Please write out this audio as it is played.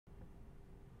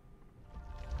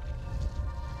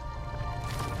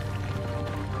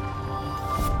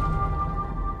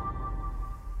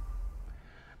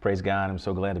Praise God. I'm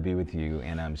so glad to be with you.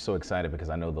 And I'm so excited because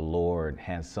I know the Lord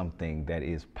has something that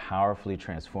is powerfully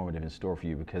transformative in store for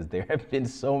you, because there have been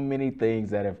so many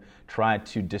things that have tried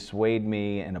to dissuade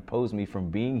me and oppose me from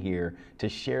being here to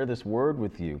share this word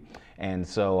with you. And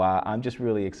so I'm just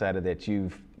really excited that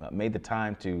you've made the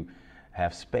time to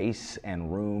have space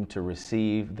and room to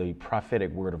receive the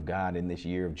prophetic word of God in this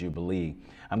year of Jubilee.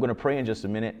 I'm going to pray in just a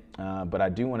minute, but I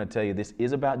do want to tell you this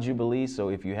is about Jubilee. So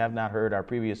if you have not heard our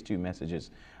previous two messages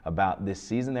about this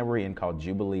season that we're in called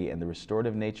Jubilee and the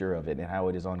restorative nature of it and how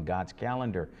it is on God's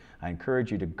calendar, I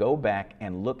encourage you to go back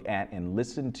and look at and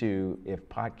listen to, if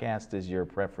podcast is your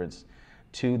preference,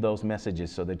 to those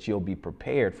messages so that you'll be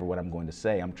prepared for what I'm going to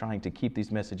say. I'm trying to keep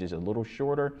these messages a little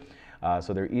shorter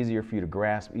so they're easier for you to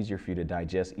grasp, easier for you to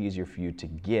digest, easier for you to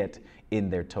get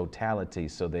in their totality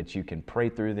so that you can pray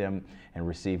through them and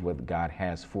receive what God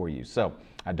has for you. So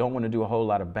I don't want to do a whole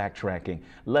lot of backtracking.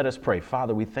 Let us pray.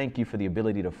 Father, we thank you for the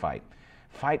ability to fight.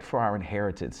 Fight for our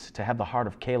inheritance, to have the heart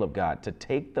of Caleb, God, to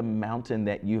take the mountain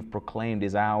that you've proclaimed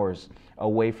is ours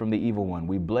away from the evil one.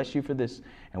 We bless you for this,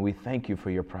 and we thank you for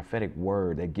your prophetic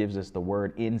word that gives us the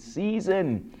word in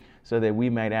season so that we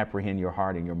might apprehend your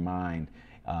heart and your mind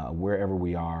wherever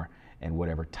we are and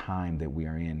whatever time that we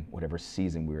are in, whatever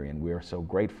season we're in. We are so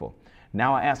grateful.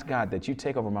 Now I ask God that you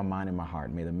take over my mind and my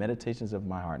heart. May the meditations of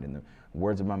my heart and the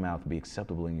words of my mouth be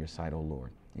acceptable in your sight, O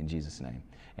Lord. In Jesus' name,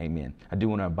 amen. I do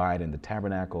want to abide in the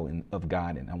tabernacle of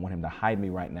God, and I want him to hide me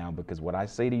right now, because what I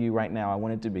say to you right now, I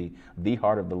want it to be the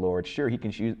heart of the Lord. Sure, he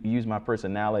can use my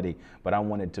personality, but I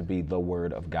want it to be the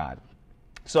word of God.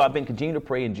 So I've been continuing to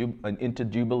pray into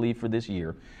Jubilee for this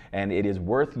year, and it is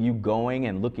worth you going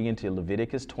and looking into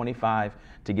Leviticus 25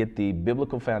 to get the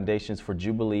biblical foundations for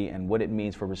Jubilee and what it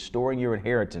means for restoring your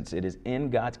inheritance. It is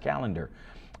in God's calendar.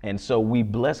 And so we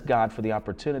bless God for the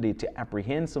opportunity to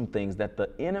apprehend some things that the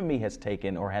enemy has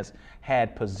taken or has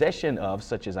had possession of,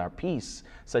 such as our peace,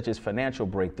 such as financial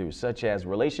breakthroughs, such as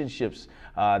relationships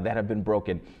that have been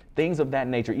broken, things of that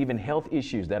nature, even health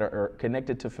issues that are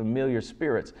connected to familiar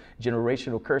spirits,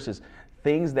 generational curses,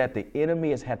 things that the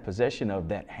enemy has had possession of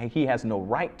that he has no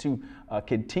right to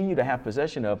continue to have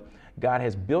possession of. God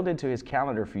has built into his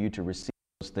calendar for you to receive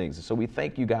those things. So we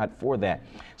thank you, God, for that.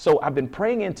 So I've been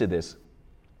praying into this.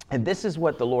 And this is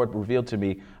what the Lord revealed to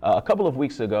me a couple of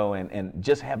weeks ago, and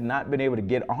just have not been able to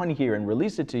get on here and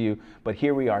release it to you, but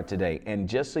here we are today. And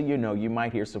just so you know, you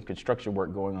might hear some construction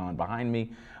work going on behind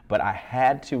me, but I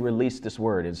had to release this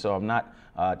word. And so I'm not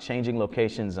changing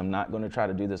locations. I'm not going to try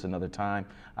to do this another time.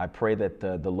 I pray that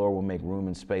the Lord will make room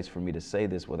and space for me to say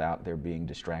this without there being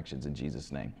distractions in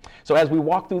Jesus' name. So as we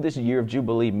walk through this year of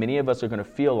Jubilee, many of us are going to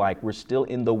feel like we're still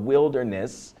in the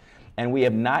wilderness and we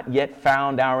have not yet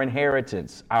found our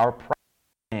inheritance, our promised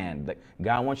land.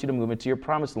 God wants you to move into your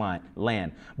promised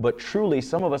land. But truly,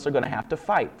 some of us are going to have to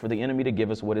fight for the enemy to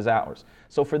give us what is ours.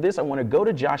 So for this, I want to go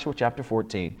to Joshua chapter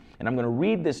 14, and I'm going to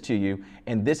read this to you,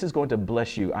 and this is going to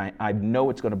bless you. I know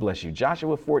it's going to bless you.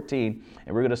 Joshua 14,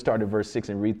 and we're going to start at verse 6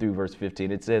 and read through verse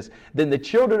 15. It says, "Then the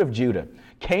children of Judah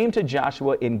came to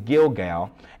Joshua in Gilgal,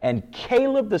 and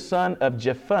Caleb the son of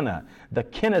Jephunneh the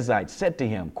Kenizzite said to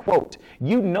him, quote,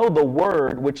 'You know the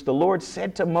word which the Lord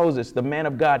said to Moses, the man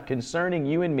of God, concerning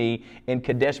you and me in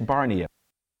Kadesh Barnea.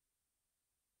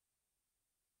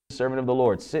 The servant of the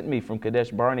Lord sent me from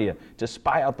Kadesh Barnea to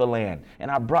spy out the land,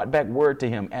 and I brought back word to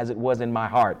him as it was in my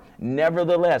heart.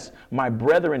 Nevertheless, my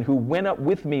brethren who went up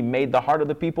with me made the heart of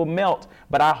the people melt,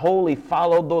 but I wholly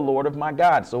followed the Lord of my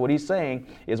God.'" So what he's saying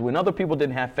is, when other people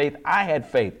didn't have faith, I had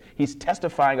faith. He's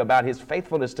testifying about his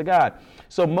faithfulness to God.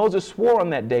 "So Moses swore on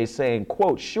that day, saying,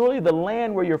 quote, 'Surely the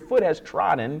land where your foot has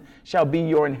trodden shall be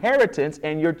your inheritance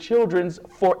and your children's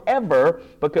forever,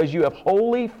 because you have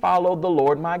wholly followed the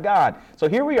Lord my God.'" So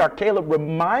here we are, Caleb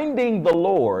reminding the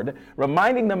Lord,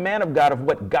 reminding the man of God of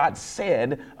what God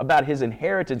said about his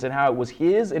inheritance and how it was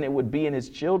his and it would be in his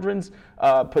children's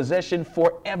possession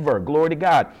forever. Glory to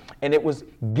God. And it was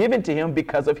given to him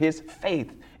because of his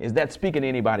faith. Is that speaking to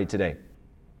anybody today?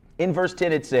 In verse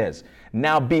 10 it says,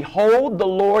 "Now behold, the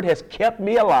Lord has kept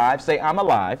me alive," say I'm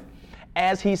alive,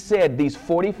 "as he said these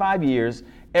 45 years,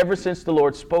 ever since the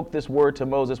Lord spoke this word to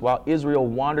Moses while Israel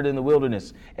wandered in the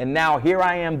wilderness. And now here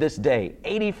I am this day,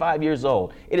 85 years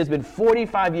old. It has been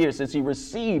 45 years since he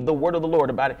received the word of the Lord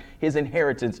about his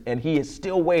inheritance, and he is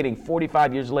still waiting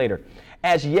 45 years later.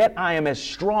 As yet I am as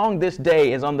strong this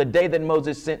day as on the day that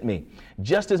Moses sent me.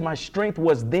 Just as my strength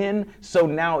was then, so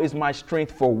now is my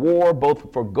strength for war,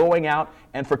 both for going out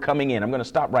and for coming in." I'm going to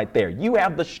stop right there. You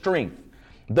have the strength.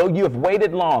 Though you have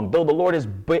waited long, though the Lord has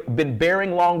been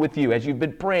bearing long with you as you've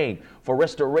been praying for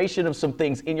restoration of some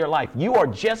things in your life, you are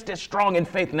just as strong in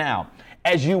faith now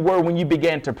as you were when you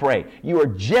began to pray. You are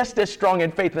just as strong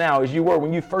in faith now as you were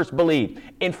when you first believed.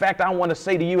 In fact, I want to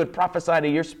say to you and prophesy to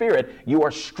your spirit, you are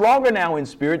stronger now in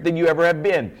spirit than you ever have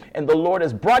been. And the Lord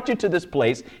has brought you to this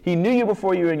place. He knew you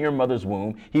before you were in your mother's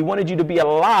womb. He wanted you to be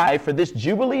alive for this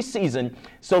Jubilee season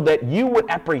so that you would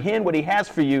apprehend what he has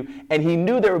for you. And he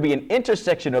knew there would be an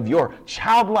intersection of your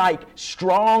childlike,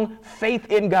 strong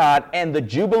faith in God and the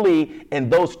Jubilee,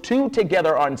 and those two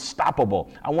together are unstoppable.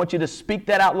 I want you to speak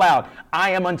that out loud.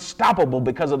 I am unstoppable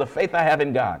because of the faith I have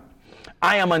in God.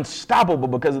 I am unstoppable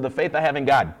because of the faith I have in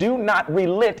God. Do not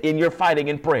relent in your fighting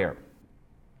in prayer.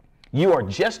 You are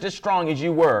just as strong as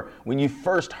you were when you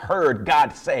first heard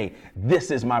God say,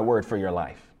 this is my word for your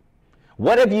life.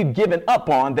 What have you given up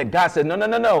on that God said,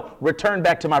 no, return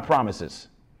back to my promises?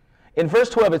 In verse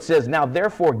 12 it says, now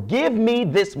therefore give me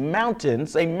this mountain,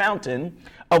 say mountain,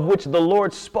 of which the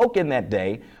Lord spoke in that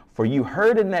day, for you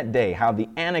heard in that day how the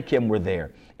Anakim were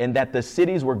there, and that the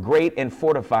cities were great and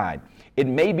fortified. It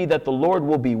may be that the Lord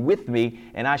will be with me,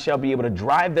 and I shall be able to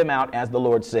drive them out, as the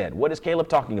Lord said. What is Caleb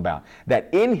talking about? That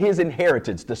in his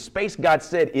inheritance, the space God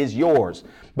said is yours,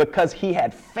 because he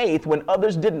had faith when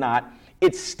others did not,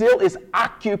 it still is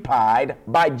occupied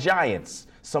by giants.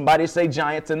 Somebody say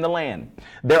giants in the land.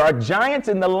 There are giants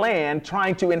in the land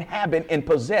trying to inhabit and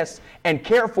possess and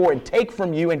care for and take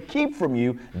from you and keep from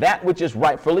you that which is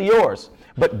rightfully yours.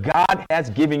 But God has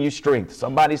given you strength.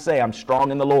 Somebody say, I'm strong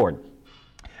in the Lord.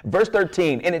 Verse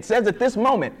 13, and it says at this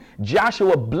moment,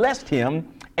 Joshua blessed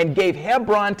him and gave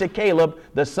Hebron to Caleb,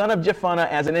 the son of Jephunneh,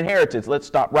 as an inheritance. Let's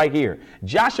stop right here.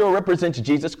 Joshua represents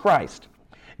Jesus Christ.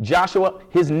 Joshua,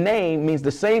 his name means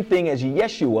the same thing as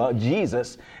Yeshua,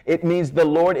 Jesus. It means the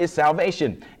Lord is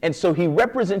salvation. And so he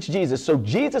represents Jesus. So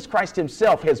Jesus Christ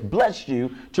himself has blessed you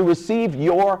to receive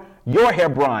your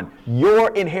Hebron,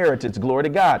 your inheritance. Glory to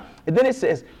God. And then it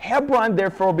says, Hebron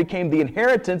therefore became the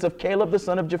inheritance of Caleb, the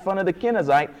son of Jephunneh the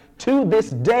Kenizzite, to this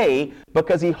day,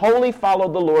 because he wholly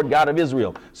followed the Lord God of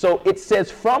Israel. So it says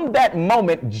from that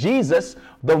moment,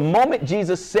 the moment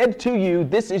Jesus said to you,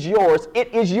 this is yours,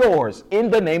 it is yours in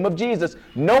the name of Jesus.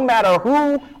 No matter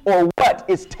who or what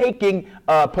is taking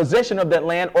possession of that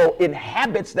land or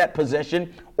inhabits that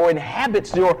possession or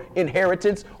inhabits your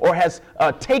inheritance or has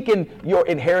taken your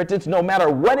inheritance, no matter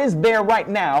what is there right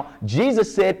now,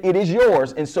 Jesus said it is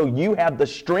yours. And so you have the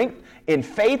strength in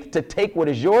faith to take what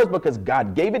is yours because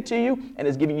God gave it to you and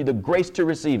is giving you the grace to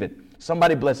receive it.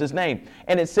 Somebody bless his name.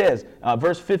 And it says,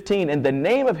 verse 15, and the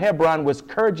name of Hebron was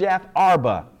Kirjath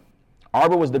Arba.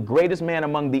 Arba was the greatest man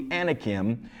among the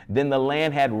Anakim. Then the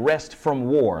land had rest from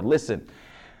war. Listen,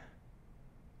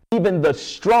 even the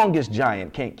strongest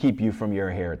giant can't keep you from your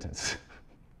inheritance.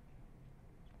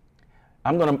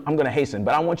 I'm gonna hasten,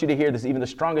 but I want you to hear this. Even the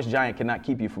strongest giant cannot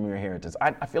keep you from your inheritance.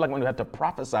 I feel like I'm going to have to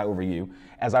prophesy over you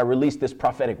as I release this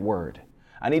prophetic word.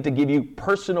 I need to give you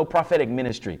personal prophetic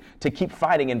ministry to keep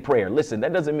fighting in prayer. Listen,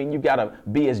 that doesn't mean you got to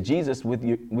be as Jesus with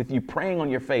you praying on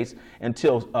your face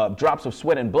until drops of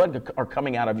sweat and blood are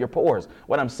coming out of your pores.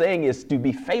 What I'm saying is to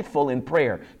be faithful in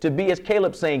prayer, to be as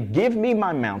Caleb saying, give me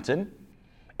my mountain,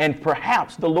 and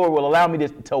perhaps the Lord will allow me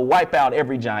to wipe out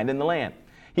every giant in the land.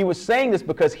 He was saying this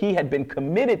because he had been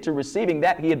committed to receiving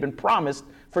that he had been promised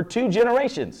for 2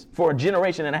 generations, for a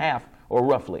generation and a half, or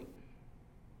roughly.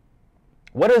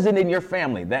 What is it in your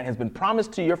family that has been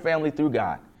promised to your family through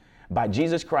God by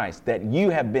Jesus Christ that you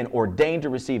have been ordained to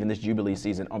receive in this Jubilee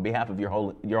season on behalf of your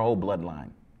whole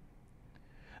bloodline?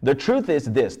 The truth is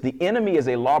this: the enemy is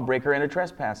a lawbreaker and a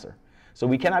trespasser. So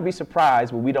we cannot be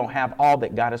surprised when we don't have all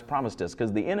that God has promised us,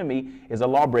 because the enemy is a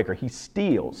lawbreaker. He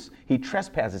steals, he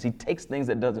trespasses, he takes things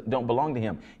that don't belong to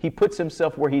him. He puts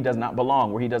himself where he does not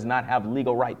belong, where he does not have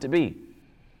legal right to be.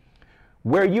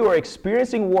 Where you are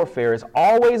experiencing warfare is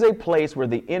always a place where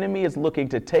the enemy is looking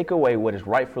to take away what is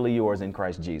rightfully yours in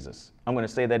Christ Jesus. I'm going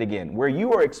to say that again. Where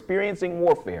you are experiencing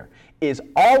warfare is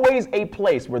always a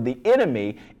place where the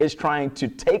enemy is trying to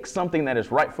take something that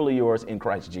is rightfully yours in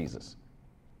Christ Jesus.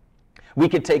 We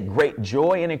could take great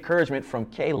joy and encouragement from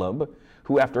Caleb,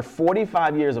 who after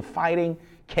 45 years of fighting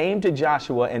came to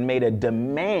Joshua and made a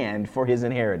demand for his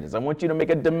inheritance. I want you to make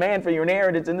a demand for your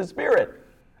inheritance in the Spirit.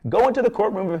 Go into the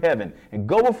courtroom of heaven and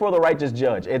go before the righteous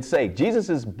judge and say,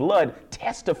 Jesus' blood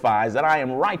testifies that I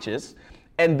am righteous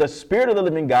and the Spirit of the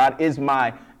living God is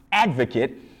my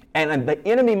advocate, and the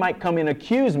enemy might come and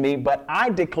accuse me, but I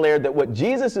declare that what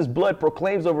Jesus' blood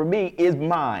proclaims over me is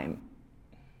mine.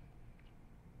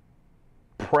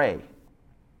 Pray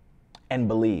and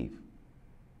believe.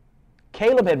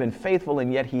 Caleb had been faithful,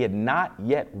 and yet he had not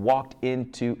yet walked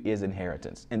into his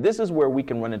inheritance. And this is where we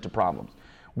can run into problems,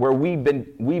 where we've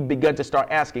begun to start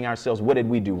asking ourselves, what did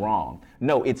we do wrong?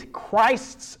 No, it's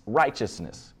Christ's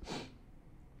righteousness.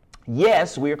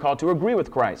 Yes, we are called to agree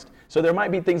with Christ. So there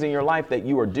might be things in your life that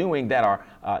you are doing that are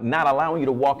not allowing you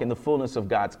to walk in the fullness of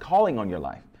God's calling on your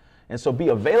life. And so be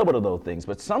available to those things.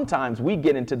 But sometimes we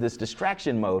get into this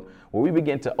distraction mode where we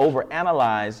begin to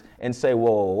overanalyze and say,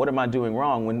 whoa, what am I doing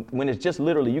wrong? When it's just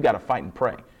literally you got to fight and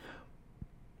pray.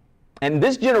 And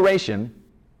this generation,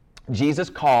 Jesus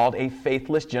called a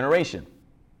faithless generation.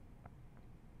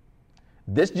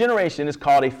 This generation is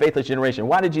called a faithless generation.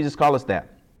 Why did Jesus call us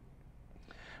that?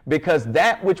 Because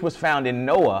that which was found in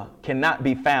Noah cannot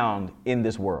be found in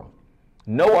this world.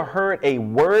 Noah heard a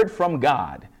word from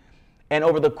God, and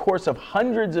over the course of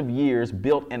hundreds of years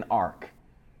built an ark.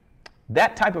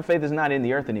 That type of faith is not in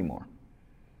the earth anymore.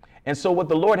 And so what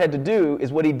the Lord had to do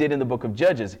is what he did in the book of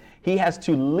Judges. He has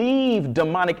to leave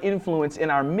demonic influence in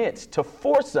our midst to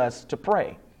force us to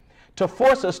pray, to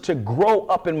force us to grow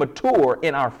up and mature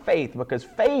in our faith, because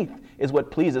faith is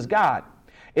what pleases God.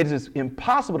 It is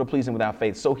impossible to please him without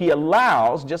faith. So he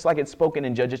allows, just like it's spoken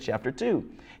in Judges chapter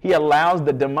 2, he allows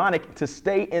the demonic to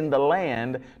stay in the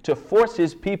land to force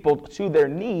his people to their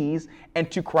knees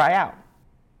and to cry out.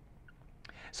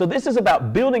 So this is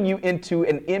about building you into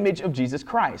an image of Jesus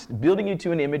Christ, building you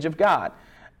to an image of God,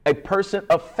 a person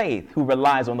of faith who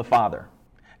relies on the Father,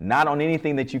 not on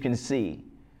anything that you can see.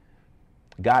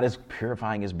 God is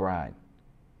purifying his bride.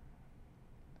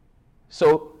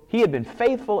 So he had been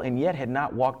faithful and yet had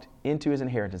not walked into his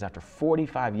inheritance after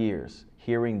 45 years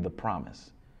hearing the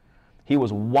promise. He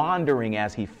was wandering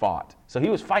as he fought. So he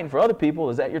was fighting for other people.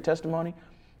 Is that your testimony?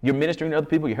 You're ministering to other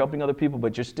people, you're helping other people,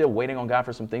 but you're still waiting on God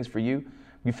for some things for you.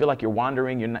 You feel like you're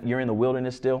wandering, you're in the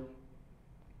wilderness still.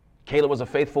 Caleb was a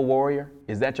faithful warrior.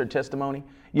 Is that your testimony?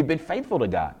 You've been faithful to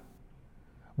God.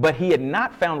 But he had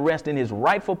not found rest in his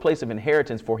rightful place of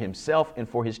inheritance for himself and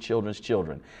for his children's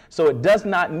children. So it does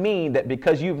not mean that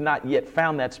because you've not yet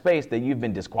found that space that you've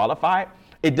been disqualified.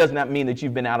 It does not mean that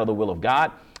you've been out of the will of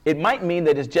God. It might mean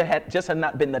that it just had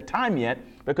not been the time yet,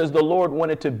 because the Lord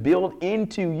wanted to build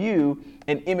into you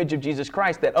an image of Jesus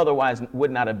Christ that otherwise would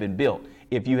not have been built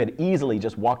if you had easily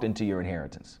just walked into your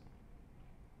inheritance.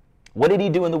 What did he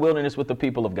do in the wilderness with the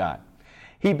people of God?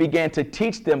 He began to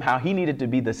teach them how he needed to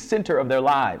be the center of their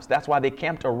lives. That's why they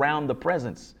camped around the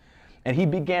presence. And he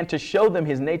began to show them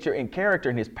his nature and character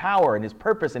and his power and his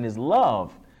purpose and his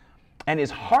love and his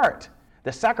heart,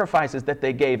 the sacrifices that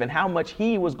they gave and how much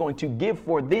he was going to give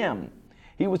for them.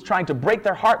 He was trying to break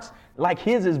their hearts like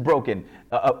his is broken,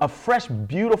 a fresh,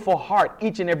 beautiful heart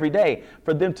each and every day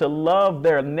for them to love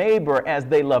their neighbor as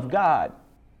they love God.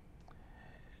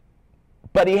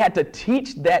 But he had to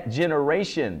teach that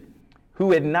generation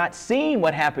who had not seen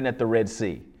what happened at the Red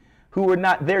Sea, who were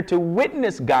not there to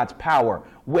witness God's power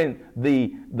when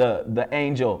the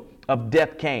angel of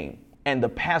death came and the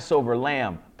Passover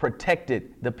lamb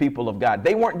protected the people of God.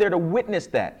 They weren't there to witness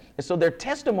that. And so their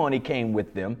testimony came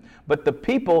with them, but the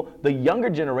people, the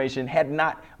younger generation, had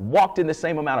not walked in the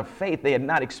same amount of faith. They had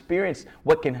not experienced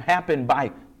what can happen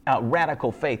by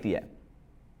radical faith yet.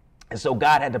 And so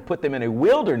God had to put them in a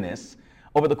wilderness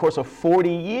over the course of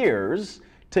 40 years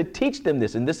to teach them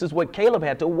this. And this is what Caleb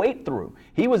had to wait through.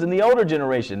 He was in the older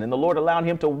generation, and the Lord allowed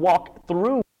him to walk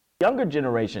through the younger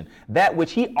generation, that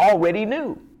which he already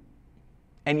knew.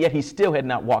 And yet he still had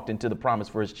not walked into the promise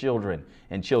for his children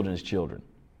and children's children.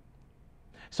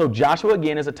 So Joshua,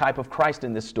 again, is a type of Christ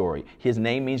in this story. His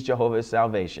name means Jehovah is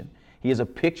salvation. He is a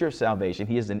picture of salvation.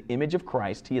 He is an image of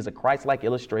Christ. He is a Christ-like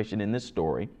illustration in this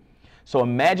story. So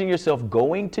imagine yourself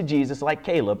going to Jesus like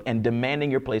Caleb and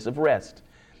demanding your place of rest,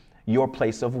 your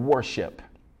place of worship.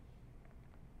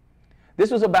 This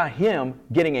was about him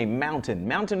getting a mountain.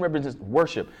 Mountain represents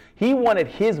worship. He wanted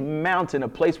his mountain a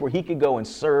place where he could go and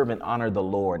serve and honor the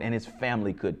Lord, and his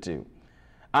family could too.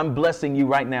 I'm blessing you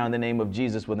right now in the name of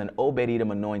Jesus with an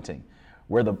Obed-Edom anointing,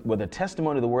 where the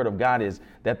testimony of the word of God is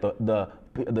that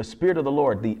the Spirit of the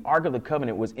Lord, the Ark of the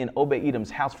Covenant, was in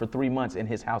Obed-Edom's house for 3 months, and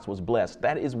his house was blessed.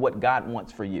 That is what God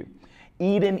wants for you.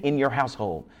 Eden in your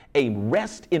household, a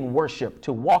rest in worship,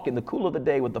 to walk in the cool of the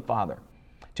day with the Father,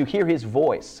 to hear his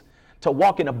voice, to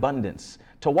walk in abundance,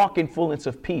 to walk in fullness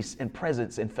of peace and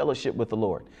presence and fellowship with the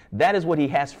Lord. That is what he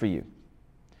has for you.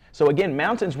 So again,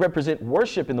 mountains represent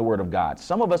worship in the Word of God.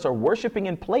 Some of us are worshiping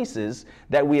in places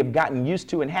that we have gotten used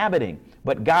to inhabiting,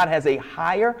 but God has a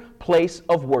higher place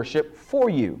of worship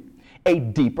for you, a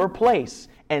deeper place,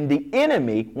 and the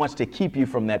enemy wants to keep you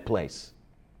from that place.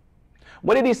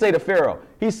 What did he say to Pharaoh?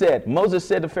 Moses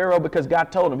said to Pharaoh, because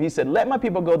God told him, he said, let my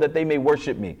people go that they may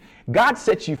worship me. God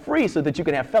sets you free so that you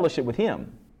can have fellowship with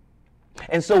him.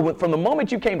 And so from the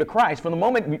moment you came to Christ, from the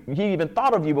moment he even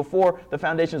thought of you before the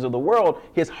foundations of the world,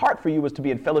 his heart for you was to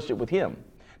be in fellowship with him,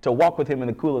 to walk with him in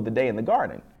the cool of the day in the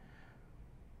garden.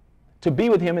 to be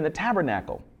with him in the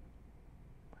tabernacle,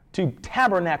 to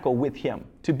tabernacle with him,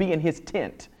 to be in his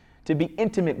tent, to be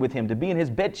intimate with him, to be in his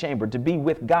bedchamber, to be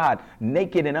with God,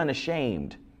 naked and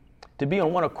unashamed, to be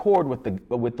on one accord with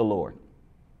the Lord.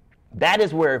 That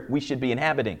is where we should be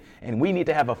inhabiting. And we need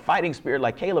to have a fighting spirit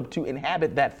like Caleb to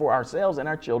inhabit that for ourselves and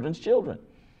our children's children.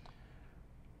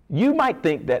 You might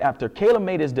think that after Caleb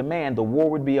made his demand, the war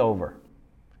would be over.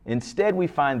 Instead, we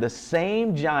find the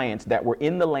same giants that were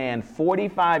in the land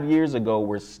 45 years ago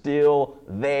were still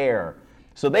there.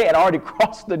 So they had already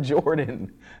crossed the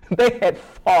Jordan. They had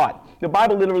fought. The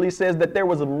Bible literally says that there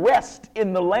was rest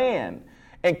in the land.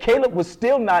 And Caleb was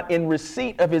still not in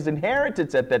receipt of his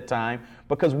inheritance at that time,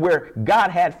 because where God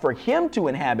had for him to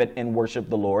inhabit and worship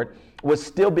the Lord was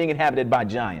still being inhabited by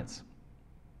giants.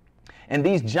 And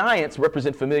these giants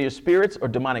represent familiar spirits or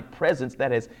demonic presence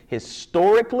that has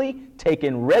historically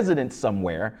taken residence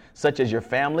somewhere, such as your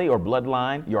family or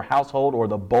bloodline, your household, or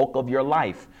the bulk of your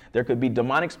life. There could be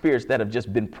demonic spirits that have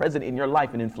just been present in your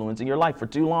life and influencing your life for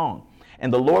too long.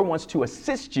 And the Lord wants to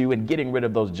assist you in getting rid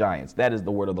of those giants. That is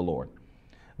the word of the Lord.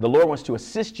 The Lord wants to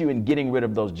assist you in getting rid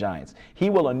of those giants. He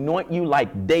will anoint you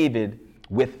like David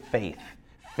with faith.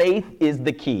 Faith is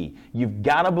the key. You've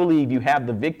got to believe you have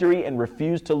the victory and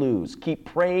refuse to lose. Keep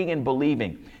praying and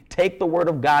believing. Take the word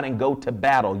of God and go to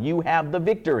battle. You have the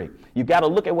victory. You've got to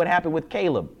look at what happened with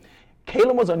Caleb.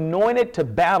 Caleb was anointed to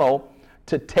battle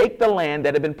to take the land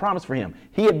that had been promised for him.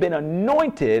 He had been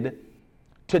anointed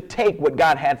to take what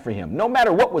God had for him. No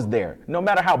matter what was there, no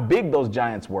matter how big those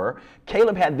giants were,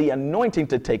 Caleb had the anointing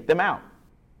to take them out.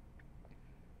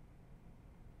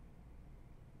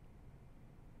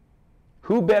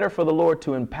 Who better for the Lord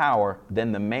to empower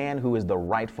than the man who is the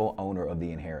rightful owner of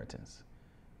the inheritance?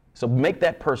 So make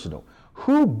that personal.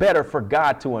 Who better for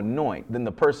God to anoint than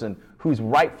the person who's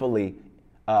rightfully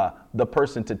the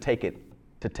person to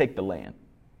take the land?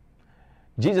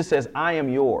 Jesus says, I am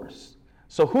yours.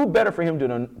 So who better for him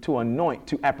to anoint,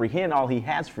 to apprehend all he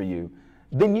has for you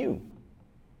than you?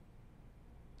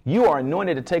 You are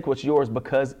anointed to take what's yours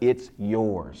because it's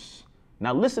yours.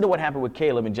 Now listen to what happened with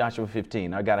Caleb in Joshua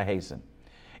 15. I got to hasten.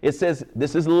 It says,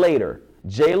 this is later,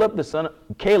 Caleb, the son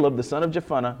of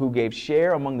Jephunneh, who gave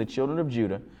share among the children of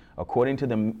Judah, according to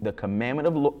the commandment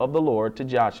of the Lord to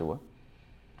Joshua.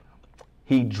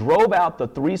 He drove out the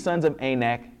 3 sons of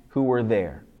Anak who were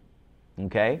there.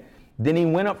 Okay? Then he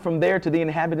went up from there to the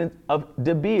inhabitants of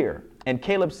Debir. And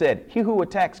Caleb said, he who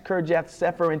attacks Kirjath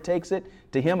Sepher and takes it,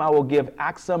 to him I will give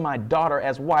Achsah my daughter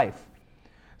as wife.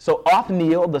 So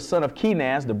Othniel, the son of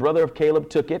Kenaz, the brother of Caleb,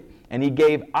 took it, and he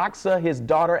gave Achsah his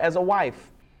daughter as a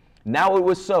wife. Now it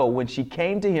was so, when she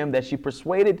came to him, that she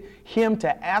persuaded him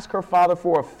to ask her father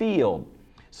for a field.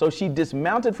 So she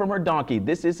dismounted from her donkey.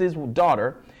 This is his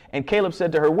daughter. And Caleb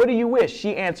said to her, what do you wish?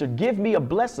 She answered, give me a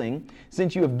blessing.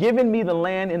 Since you have given me the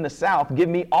land in the south, give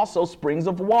me also springs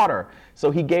of water.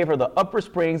 So he gave her the upper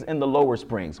springs and the lower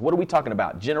springs. What are we talking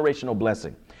about? Generational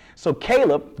blessing. So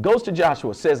Caleb goes to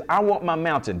Joshua, says, I want my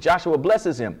mountain. Joshua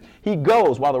blesses him. He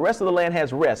goes while the rest of the land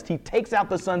has rest. He takes out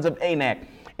the sons of Anak.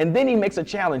 And then he makes a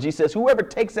challenge. He says, whoever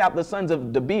takes out the sons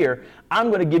of Debir, I'm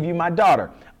going to give you my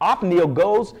daughter. Othniel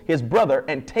goes, his brother,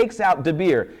 and takes out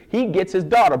Debir. He gets his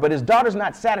daughter, but his daughter's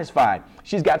not satisfied.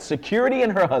 She's got security in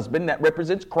her husband that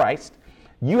represents Christ.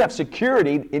 You have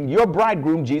security in your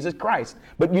bridegroom, Jesus Christ.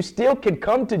 But you still can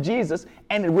come to Jesus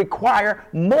and require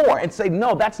more and say,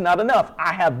 no, that's not enough.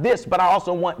 I have this, but I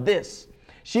also want this.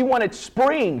 She wanted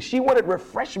spring. She wanted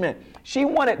refreshment. She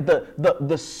wanted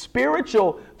the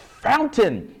spiritual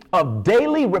fountain of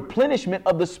daily replenishment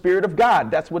of the Spirit of God.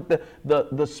 That's what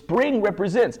the spring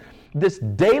represents. This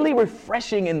daily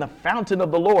refreshing in the fountain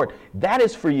of the Lord. That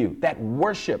is for you, that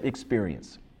worship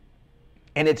experience.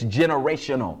 And it's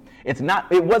generational.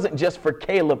 It wasn't just for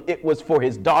Caleb, it was for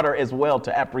his daughter as well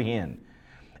to apprehend.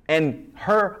 And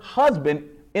her husband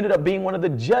ended up being one of the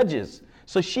judges.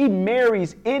 So she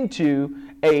marries into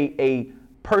a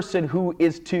person who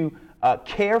is to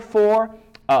care for,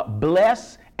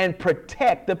 bless, and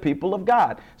protect the people of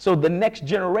God. So the next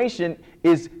generation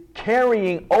is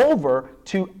carrying over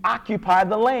to occupy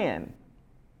the land.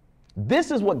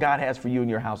 This is what God has for you in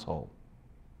your household.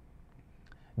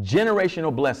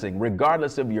 Generational blessing,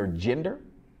 regardless of your gender,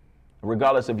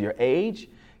 regardless of your age.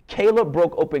 Caleb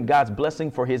broke open God's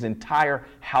blessing for his entire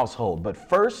household. But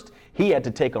first, he had to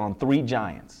take on 3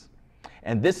 giants.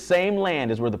 And this same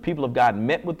land is where the people of God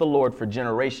met with the Lord for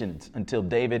generations until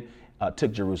David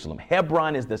took Jerusalem.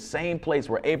 Hebron is the same place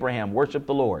where Abraham worshiped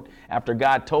the Lord after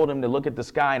God told him to look at the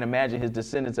sky and imagine his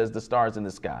descendants as the stars in the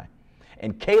sky.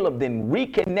 And Caleb then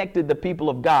reconnected the people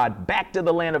of God back to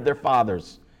the land of their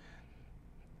fathers.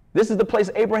 This is the place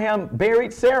Abraham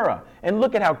buried Sarah. And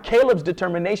look at how Caleb's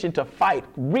determination to fight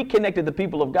reconnected the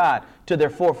people of God to their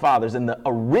forefathers in the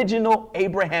original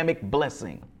Abrahamic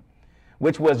blessing,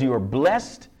 which was, you are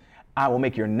blessed, I will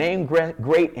make your name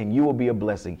great, and you will be a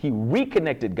blessing. He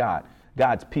reconnected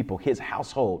God's people, his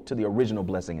household, to the original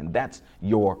blessing. And that's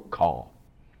your call.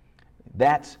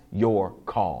 That's your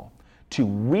call, to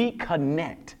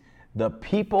reconnect the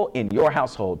people in your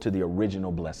household to the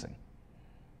original blessing.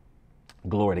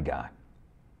 Glory to God.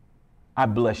 I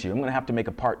bless you. I'm going to have to make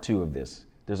a part 2 of this.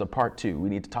 There's a part 2. We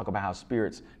need to talk about how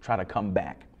spirits try to come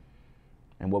back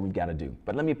and what we've got to do.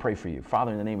 But let me pray for you.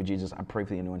 Father, in the name of Jesus, I pray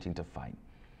for the anointing to fight.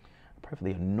 I pray for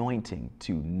the anointing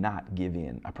to not give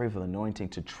in. I pray for the anointing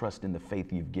to trust in the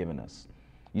faith you've given us.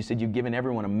 You said you've given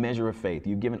everyone a measure of faith.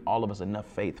 You've given all of us enough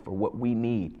faith for what we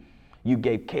need. You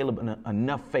gave Caleb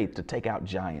enough faith to take out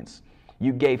giants.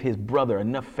 You gave his brother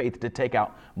enough faith to take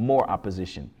out more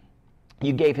opposition.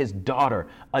 You gave his daughter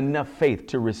enough faith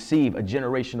to receive a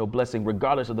generational blessing,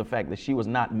 regardless of the fact that she was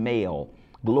not male.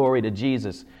 Glory to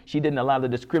Jesus. She didn't allow the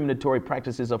discriminatory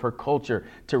practices of her culture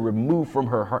to remove from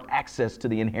her access to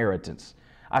the inheritance.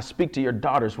 I speak to your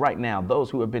daughters right now, those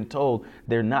who have been told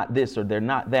they're not this or they're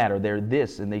not that or they're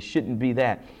this and they shouldn't be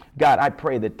that. God, I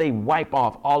pray that they wipe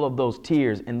off all of those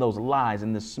tears and those lies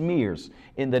and the smears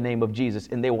in the name of Jesus,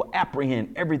 and they will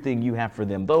apprehend everything you have for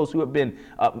them. Those who have been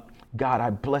God, I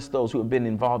bless those who have been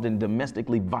involved in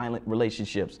domestically violent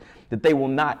relationships, that they will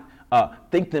not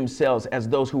think themselves as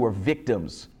those who are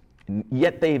victims,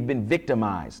 yet they have been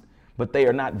victimized, but they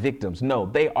are not victims. No,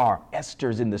 they are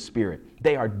Esthers in the spirit.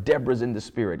 They are Deborahs in the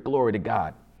spirit. Glory to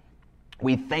God.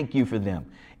 We thank you for them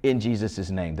in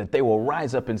Jesus' name, that they will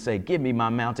rise up and say, give me my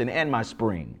mountain and my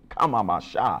spring. Come on, my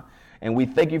Shah. And we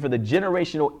thank you for the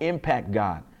generational impact,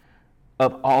 God,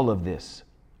 of all of this,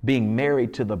 being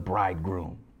married to the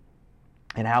bridegroom.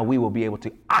 And how we will be able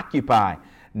to occupy,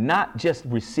 not just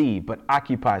receive, but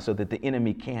occupy so that the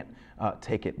enemy can't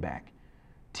take it back.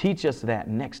 Teach us that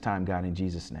next time, God, in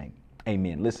Jesus' name.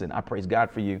 Amen. Listen, I praise God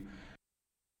for you.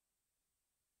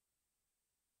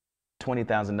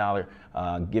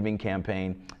 $20,000 giving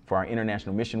campaign for our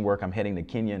international mission work. I'm heading to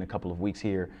Kenya in a couple of weeks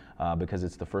here because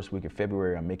it's the first week of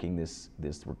February. I'm making this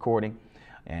recording.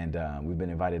 And we've been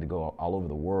invited to go all over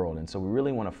the world. And so we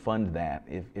really want to fund that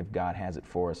if God has it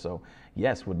for us. So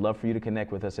yes, would love for you to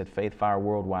connect with us at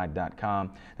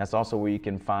faithfireworldwide.com. That's also where you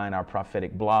can find our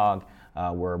prophetic blog,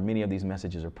 where many of these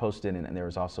messages are posted. And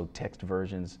there's also text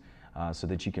versions so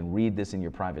that you can read this in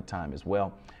your private time as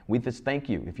well. We just thank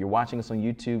you. If you're watching us on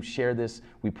YouTube, share this.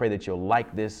 We pray that you'll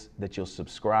like this, that you'll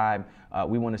subscribe.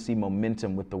 We want to see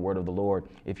momentum with the word of the Lord.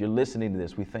 If you're listening to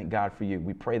this, we thank God for you.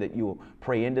 We pray that you will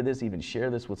pray into this, even share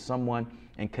this with someone,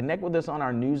 and connect with us on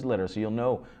our newsletter so you'll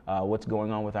know what's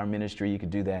going on with our ministry. You can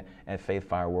do that at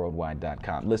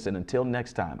faithfireworldwide.com. Listen, until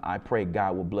next time, I pray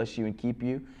God will bless you and keep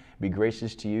you, be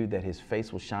gracious to you, that his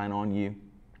face will shine on you,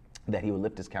 that he will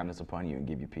lift his countenance upon you and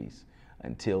give you peace.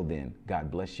 Until then, God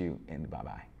bless you and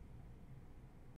bye-bye.